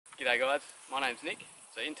G'day guys, my name's Nick.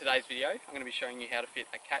 So in today's video I'm going to be showing you how to fit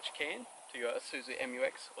a catch can to your Isuzu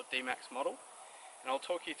MUX or D-max model, and I'll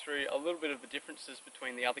talk you through a little bit of the differences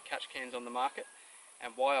between the other catch cans on the market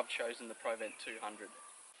and why I've chosen the Provent 200.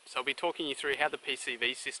 So I'll be talking you through how the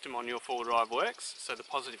PCV system on your four-wheel drive works, so the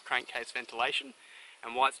positive crankcase ventilation,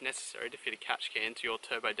 and why it's necessary to fit a catch can to your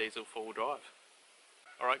turbo diesel four-wheel drive.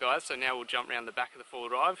 Alright guys, so now we'll jump around the back of the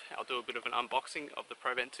four-wheel drive. I'll do a bit of an unboxing of the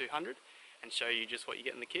Provent 200 and show you just what you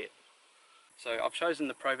get in the kit. So I've chosen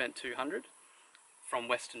the Provent 200 from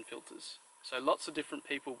Western Filters. So lots of different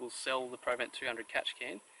people will sell the Provent 200 catch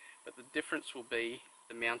can, but the difference will be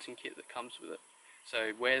the mounting kit that comes with it.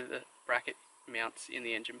 So where the bracket mounts in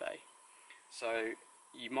the engine bay. So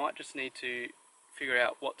you might just need to figure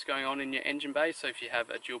out what's going on in your engine bay. So if you have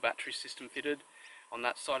a dual battery system fitted on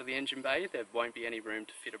that side of the engine bay, there won't be any room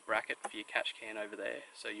to fit a bracket for your catch can over there.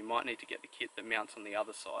 So you might need to get the kit that mounts on the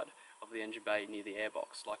other side of the engine bay near the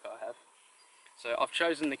airbox, like I have. So I've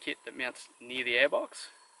chosen the kit that mounts near the airbox.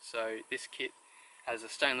 So this kit has a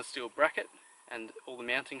stainless steel bracket and all the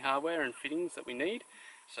mounting hardware and fittings that we need.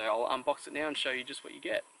 So I'll unbox it now and show you just what you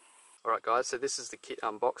get. Alright guys, so this is the kit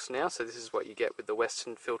unboxed now. So this is what you get with the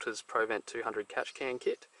Western Filters Provent 200 catch can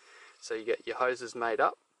kit. So you get your hoses made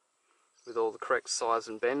up with all the correct size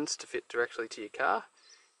and bends to fit directly to your car.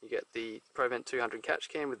 You get the Provent 200 catch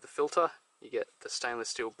can with the filter. You get the stainless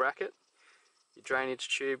steel bracket, your drainage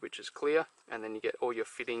tube which is clear, and then you get all your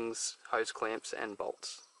fittings, hose clamps and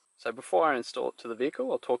bolts. So before I install it to the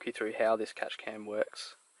vehicle, I'll talk you through how this catch can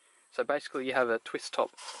works. So basically you have a twist top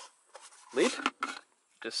lid,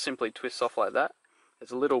 just simply twists off like that. There's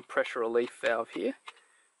a little pressure relief valve here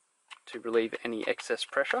to relieve any excess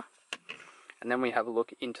pressure, and then we have a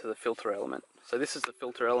look into the filter element. So this is the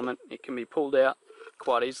filter element. It can be pulled out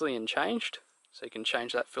quite easily and changed, so you can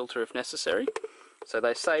change that filter if necessary. So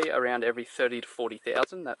they say around every 30 to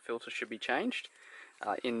 40,000 that filter should be changed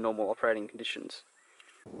in normal operating conditions.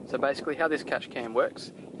 So basically how this catch can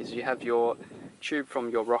works is you have your tube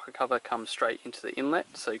from your rocker cover come straight into the inlet,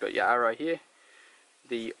 so you've got your arrow here.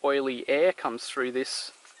 The oily air comes through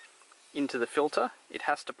this into the filter. It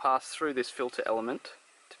has to pass through this filter element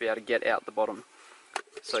to be able to get out the bottom.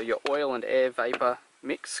 So your oil and air vapor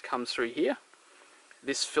mix comes through here.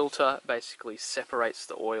 This filter basically separates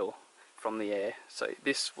the oil from the air. So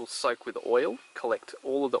this will soak with oil, collect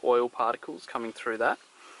all of the oil particles coming through that,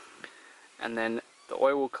 and then the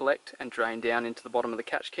oil will collect and drain down into the bottom of the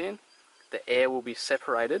catch can. The air will be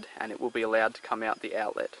separated and it will be allowed to come out the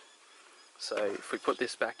outlet. So if we put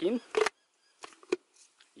this back in,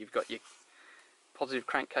 you've got your positive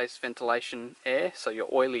crankcase ventilation air, so your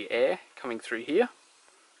oily air coming through here.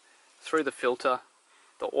 Through the filter,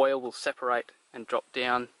 the oil will separate and drop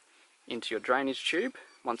down into your drainage tube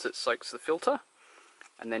once it soaks the filter,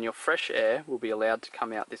 and then your fresh air will be allowed to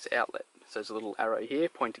come out this outlet. So there's a little arrow here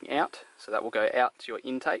pointing out, so that will go out to your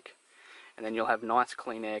intake, and then you'll have nice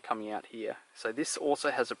clean air coming out here. So this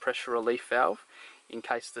also has a pressure relief valve. In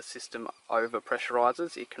case the system over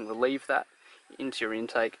pressurizes, it can relieve that into your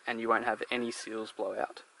intake and you won't have any seals blow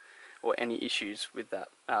out or any issues with that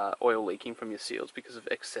oil leaking from your seals because of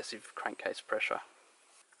excessive crankcase pressure.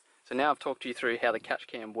 So now I've talked you through how the catch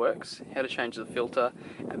can works, how to change the filter,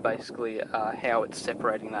 and basically how it's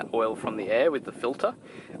separating that oil from the air with the filter.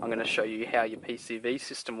 I'm going to show you how your PCV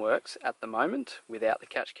system works at the moment without the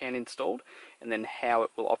catch can installed, and then how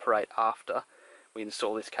it will operate after we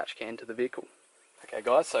install this catch can to the vehicle. Okay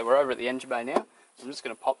guys, so we're over at the engine bay now. So I'm just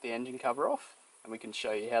going to pop the engine cover off and we can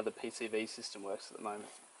show you how the PCV system works at the moment.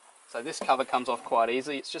 So this cover comes off quite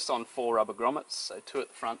easily. It's just on 4 rubber grommets, so 2 at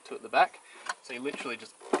the front, 2 at the back. So you literally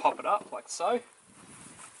just pop it up like so,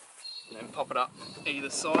 and then pop it up either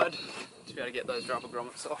side to be able to get those rubber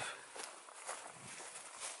grommets off.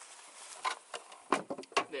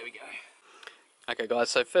 There we go. Okay guys,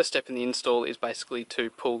 so first step in the install is basically to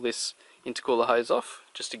pull this intercooler hose off,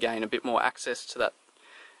 just to gain a bit more access to that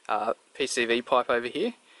PCV pipe over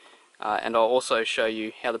here. And I'll also show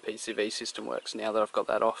you how the PCV system works now that I've got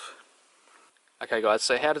that off. Okay guys,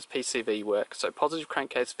 so how does PCV work? So positive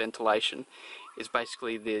crankcase ventilation is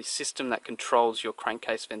basically the system that controls your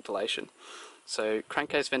crankcase ventilation. So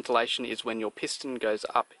crankcase ventilation is when your piston goes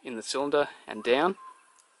up in the cylinder and down.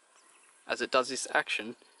 As it does this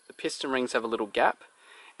action, the piston rings have a little gap,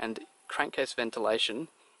 and crankcase ventilation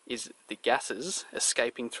is the gases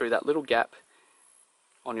escaping through that little gap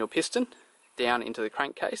on your piston down into the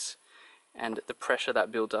crankcase, and the pressure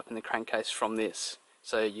that builds up in the crankcase from this.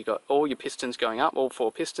 So you got all your pistons going up, all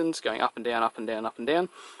 4 pistons going up and down, up and down, up and down.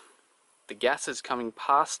 The gases coming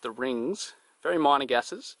past the rings, very minor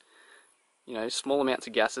gases, you know, small amounts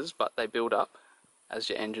of gases, but they build up as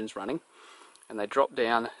your engine's running. and they drop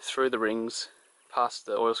down through the rings, past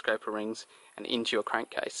the oil scraper rings, and into your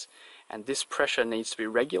crankcase. And this pressure needs to be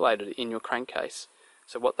regulated in your crankcase.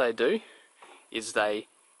 So what they do is they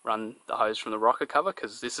run the hose from the rocker cover,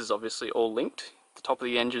 because this is obviously all linked. The top of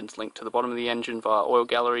the engine's linked to the bottom of the engine via oil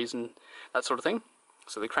galleries and that sort of thing.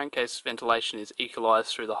 So the crankcase ventilation is equalised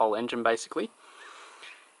through the whole engine basically.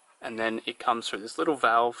 And then it comes through this little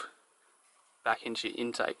valve back into your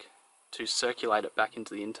intake to circulate it back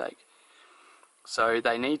into the intake. So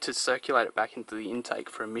they need to circulate it back into the intake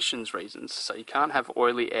for emissions reasons. So you can't have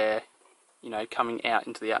oily air, coming out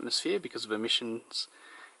into the atmosphere because of emissions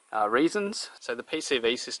reasons. So the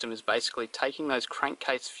PCV system is basically taking those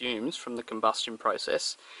crankcase fumes from the combustion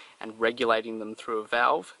process and regulating them through a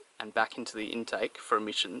valve and back into the intake for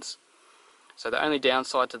emissions. So the only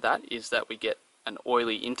downside to that is that we get an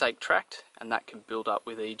oily intake tract, and that can build up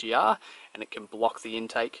with EGR, and it can block the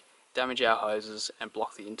intake, damage our hoses, and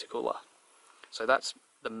block the intercooler. So that's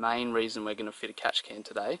the main reason we're going to fit a catch can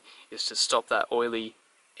today, is to stop that oily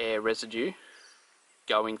air residue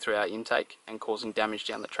going through our intake and causing damage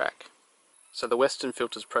down the track. So the Western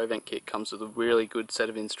Filters Provent kit comes with a really good set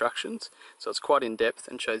of instructions, so it's quite in depth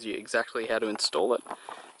and shows you exactly how to install it.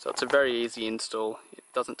 So it's a very easy install, it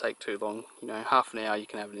doesn't take too long, half an hour you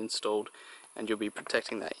can have it installed, and you'll be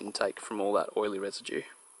protecting that intake from all that oily residue.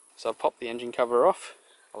 So I've popped the engine cover off,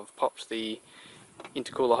 I've popped the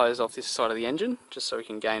intercooler hose off this side of the engine, just so we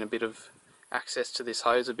can gain a bit of access to this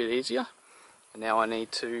hose a bit easier. And now I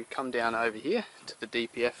need to come down over here to the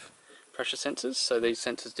DPF pressure sensors, so these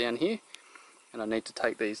sensors down here, and I need to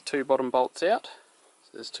take these two bottom bolts out. So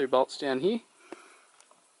there's two bolts down here.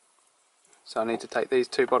 So I need to take these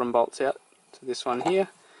two bottom bolts out to this one here,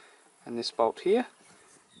 and this bolt here,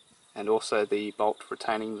 and also the bolt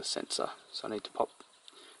retaining the sensor. So I need to pop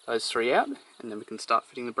those three out, and then we can start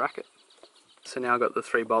fitting the bracket. So now I've got the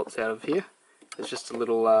three bolts out of here. There's just a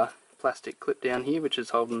little plastic clip down here which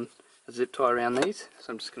is holding a zip tie around these.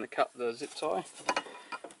 So I'm just going to cut the zip tie,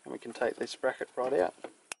 and we can take this bracket right out.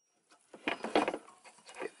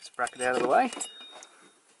 Get this bracket out of the way.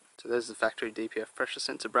 So there's the factory DPF pressure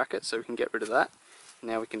sensor bracket, so we can get rid of that.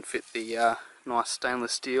 Now we can fit the nice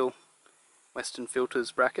stainless steel Western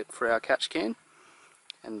Filters bracket for our catch can,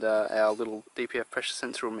 and our little DPF pressure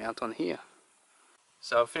sensor will mount on here.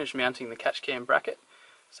 So I've finished mounting the catch can bracket.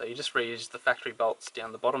 So you just reuse the factory bolts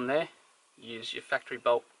down the bottom there. Use your factory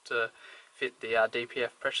bolt to fit the DPF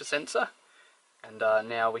pressure sensor, and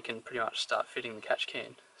now we can pretty much start fitting the catch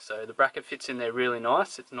can. So the bracket fits in there really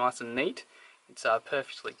nice, it's nice and neat, it's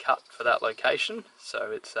perfectly cut for that location, so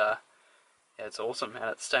it's awesome, and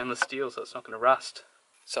it's stainless steel so it's not going to rust.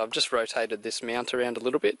 So I've just rotated this mount around a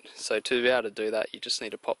little bit, so to be able to do that you just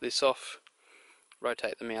need to pop this off,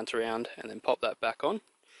 rotate the mount around, and then pop that back on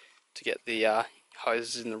to get the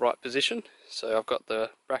hoses in the right position. So I've got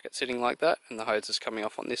the bracket sitting like that, and the hose is coming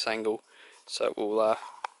off on this angle, so it will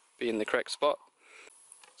be in the correct spot.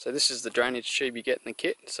 So this is the drainage tube you get in the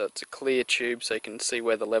kit, so it's a clear tube so you can see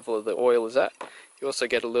where the level of the oil is at. You also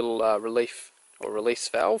get a little relief or release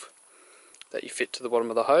valve that you fit to the bottom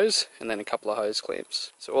of the hose, and then a couple of hose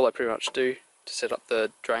clamps. So all I pretty much do to set up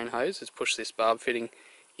the drain hose is push this barb fitting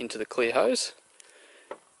into the clear hose,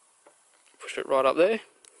 push it right up there,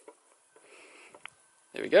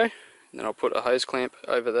 there we go, and then I'll put a hose clamp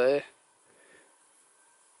over there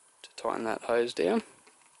to tighten that hose down,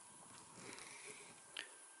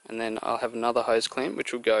 and then I'll have another hose clamp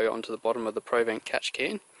which will go onto the bottom of the Provent catch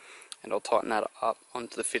can, and I'll tighten that up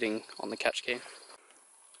onto the fitting on the catch can.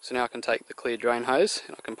 So now I can take the clear drain hose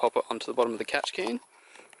and I can pop it onto the bottom of the catch can.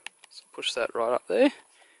 So push that right up there,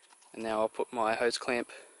 and now I'll put my hose clamp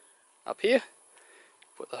up here,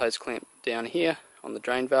 put the hose clamp down here on the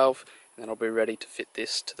drain valve, and then I'll be ready to fit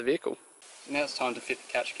this to the vehicle. So now it's time to fit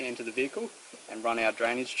the catch can to the vehicle and run our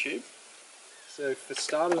drainage tube. So for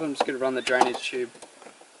starters I'm just going to run the drainage tube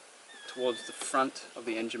towards the front of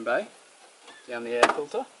the engine bay, down the air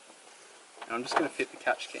filter, and I'm just going to fit the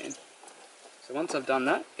catch can. So once I've done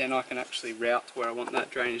that, then I can actually route where I want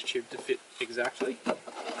that drainage tube to fit exactly,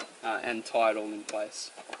 and tie it all in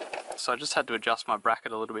place. So I just had to adjust my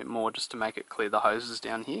bracket a little bit more just to make it clear the hoses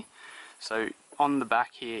down here. So on the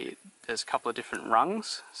back here there's a couple of different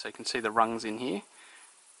rungs, so you can see the rungs in here.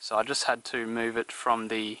 So I just had to move it from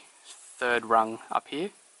the third rung up here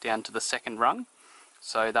down to the second rung,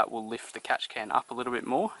 so that will lift the catch can up a little bit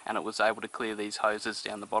more, and it was able to clear these hoses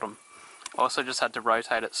down the bottom. I also just had to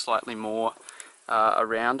rotate it slightly more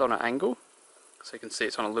around on an angle, so you can see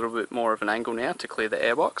it's on a little bit more of an angle now to clear the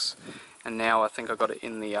airbox, and now I think I got it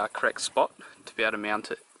in the correct spot to be able to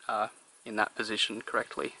mount it in that position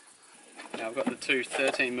correctly. Now I've got the two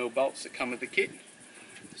 13mm bolts that come with the kit,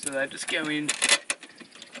 So they just go in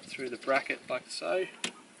through the bracket like so,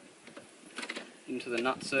 into the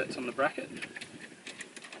nutserts on the bracket.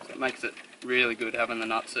 So it makes it really good having the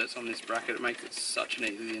nutserts on this bracket. It makes it such an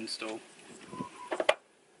easy install.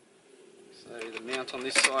 So the mount on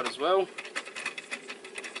this side as well.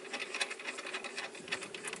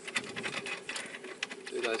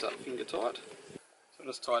 Do those up finger tight. So I'll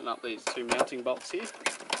just tighten up these two mounting bolts here.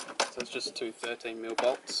 So it's just two 13mm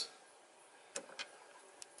bolts.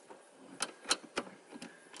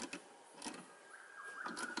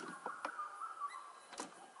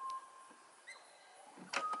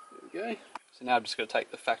 There we go. So now I'm just going to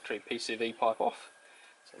take the factory PCV pipe off.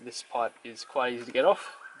 So this pipe is quite easy to get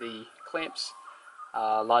off. The clamps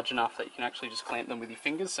are large enough that you can actually just clamp them with your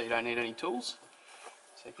fingers, so you don't need any tools.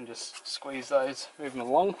 So you can just squeeze those, move them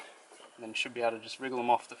along, and then you should be able to just wriggle them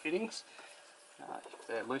off the fittings if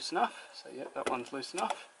they're loose enough. So yeah, that one's loose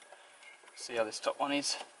enough. See how this top one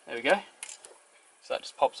is. There we go. So that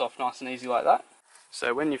just pops off nice and easy like that.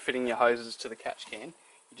 So when you're fitting your hoses to the catch can,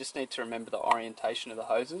 you just need to remember the orientation of the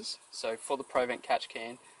hoses. So for the Provent catch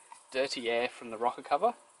can, dirty air from the rocker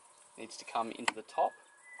cover needs to come into the top,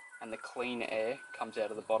 and the clean air comes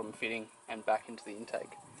out of the bottom fitting and back into the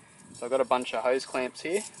intake. So I've got a bunch of hose clamps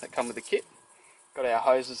here that come with the kit. Got our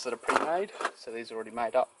hoses that are pre-made, so these are already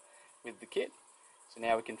made up with the kit. So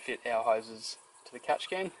now we can fit our hoses to the catch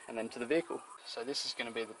can and then to the vehicle. So this is going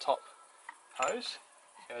to be the top hose.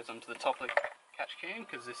 It goes onto the top of the catch can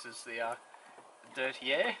because this is the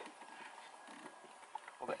dirty air,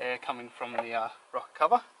 or the air coming from the rocker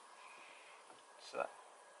cover. So that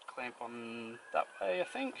clamp on that way, I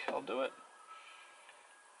think I'll do it,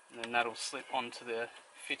 and then that'll slip onto the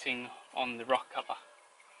fitting on the rocker cover.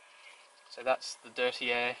 So that's the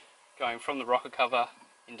dirty air going from the rocker cover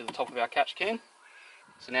into the top of our catch can.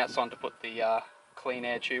 So now it's time to put the clean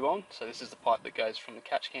air tube on. So this is the pipe that goes from the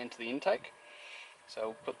catch can to the intake. So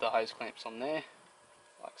we'll put the hose clamps on there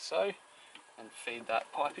like so and feed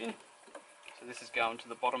that pipe in. So this is going to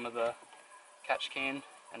the bottom of the catch can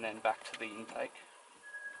and then back to the intake.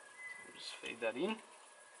 We'll just feed that in,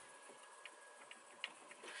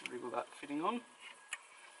 wriggle that fitting on,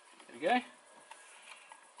 there we go,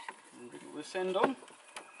 and wriggle this end on.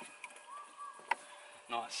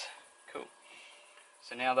 Nice, cool.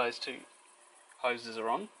 So now those two hoses are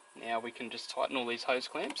on. Now we can just tighten all these hose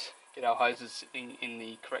clamps, get our hoses sitting in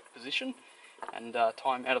the correct position, and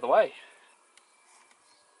tie them out of the way.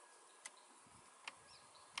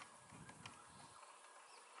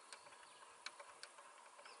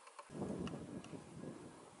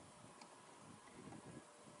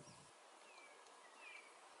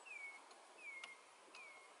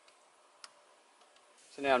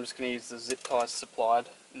 So now I'm just going to use the zip ties supplied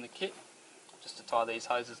in the kit just to tie these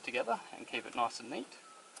hoses together and keep it nice and neat.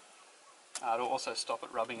 It'll also stop it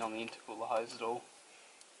rubbing on the intercooler hose at all.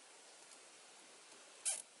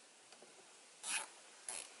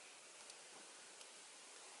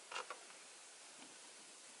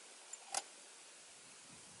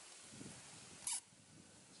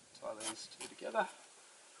 Tie these two together,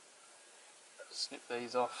 snip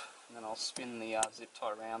these off, and then I'll spin the zip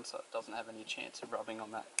tie around so it doesn't have any chance of rubbing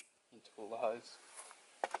on that intercooler hose.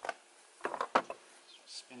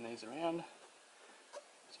 Spin these around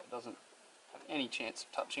so it doesn't have any chance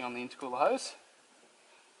of touching on the intercooler hose.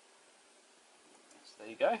 So there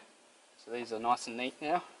you go. So these are nice and neat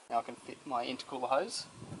now. Now I can fit my intercooler hose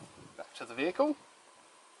back to the vehicle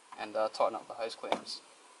and tighten up the hose clamps.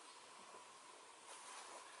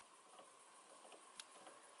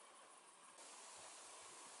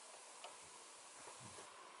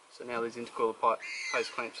 So now these intercooler hose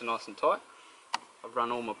clamps are nice and tight. I've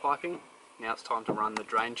run all my piping. Now it's time to run the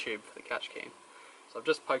drain tube for the catch can. So I've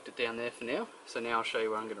just poked it down there for now. So now I'll show you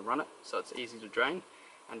where I'm going to run it so it's easy to drain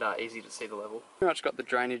and easy to see the level. Pretty much got the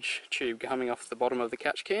drainage tube coming off the bottom of the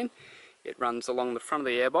catch can. It runs along the front of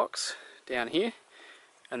the airbox down here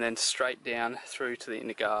and then straight down through to the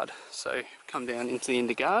inner guard. So come down into the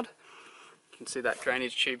inner guard. You can see that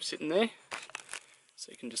drainage tube sitting there.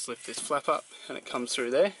 So you can just lift this flap up and it comes through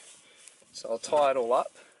there. So I'll tie it all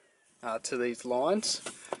up to these lines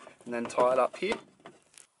and then tie it up here.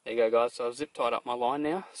 There you go guys, so I've zip tied up my line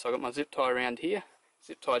now. So I've got my zip tie around here,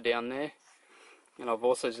 zip tie down there, and I've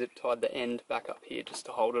also zip tied the end back up here just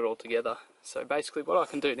to hold it all together. So basically what I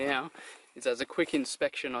can do now is, as a quick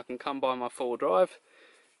inspection, I can come by my four-wheel drive,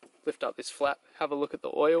 lift up this flap, have a look at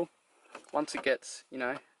the oil. Once it gets, you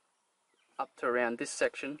know, up to around this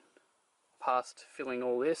section, past filling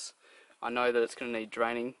all this, I know that it's going to need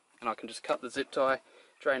draining, and I can just cut the zip tie,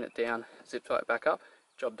 drain it down, zip tie it back up,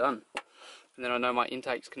 job done. And then I know my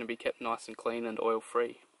intake's going to be kept nice and clean and oil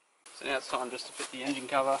free. So now it's time just to fit the engine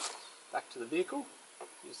cover back to the vehicle.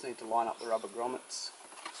 You just need to line up the rubber grommets.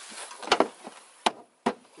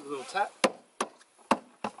 Give it a little tap.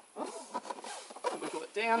 Wiggle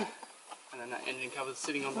it down, and then that engine cover is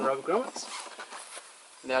sitting on the rubber grommets.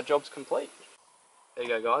 And our job's complete. There you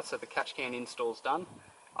go guys, so the catch can install's done.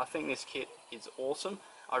 I think this kit is awesome.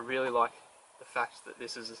 I really like the fact that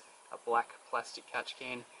this is a black plastic catch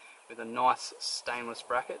can with a nice stainless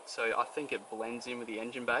bracket, so I think it blends in with the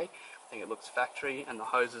engine bay. I think it looks factory, and the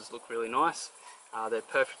hoses look really nice. They're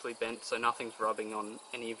perfectly bent, so nothing's rubbing on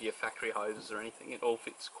any of your factory hoses or anything. It all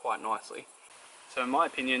fits quite nicely. So in my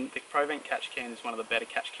opinion, the Provent catch can is one of the better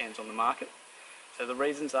catch cans on the market. So the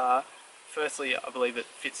reasons are, firstly, I believe it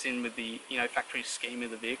fits in with the factory scheme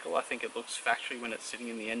of the vehicle. I think it looks factory when it's sitting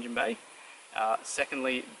in the engine bay.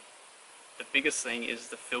 Secondly, the biggest thing is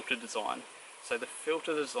the filter design. So the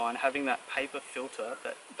filter design, having that paper filter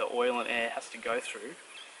that the oil and air has to go through,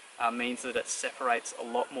 means that it separates a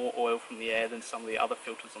lot more oil from the air than some of the other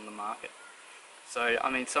filters on the market. So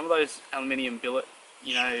I mean, some of those aluminium billet,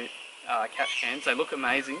 catch cans, they look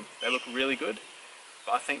amazing, they look really good,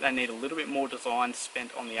 but I think they need a little bit more design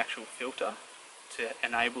spent on the actual filter to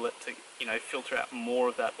enable it to, filter out more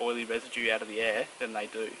of that oily residue out of the air than they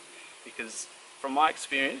do. Because from my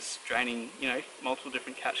experience, draining, multiple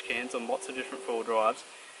different catch cans on lots of different four-wheel drives,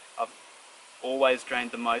 I've always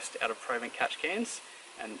drained the most out of Provent catch cans,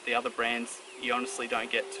 and the other brands, you honestly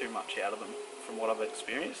don't get too much out of them from what I've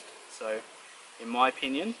experienced. So in my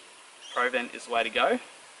opinion, Provent is the way to go.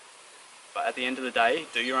 But at the end of the day,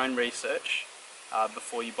 do your own research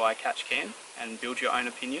before you buy a catch can, and build your own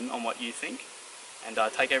opinion on what you think, and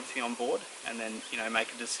take everything on board, and then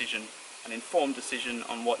make a decision, an informed decision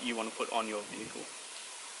on what you want to put on your vehicle.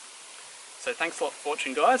 So thanks a lot for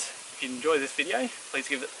watching guys. If you enjoyed this video, please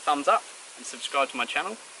give it a thumbs up and subscribe to my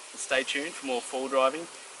channel, and stay tuned for more four-wheel driving,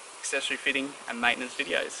 accessory fitting and maintenance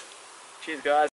videos. Cheers guys.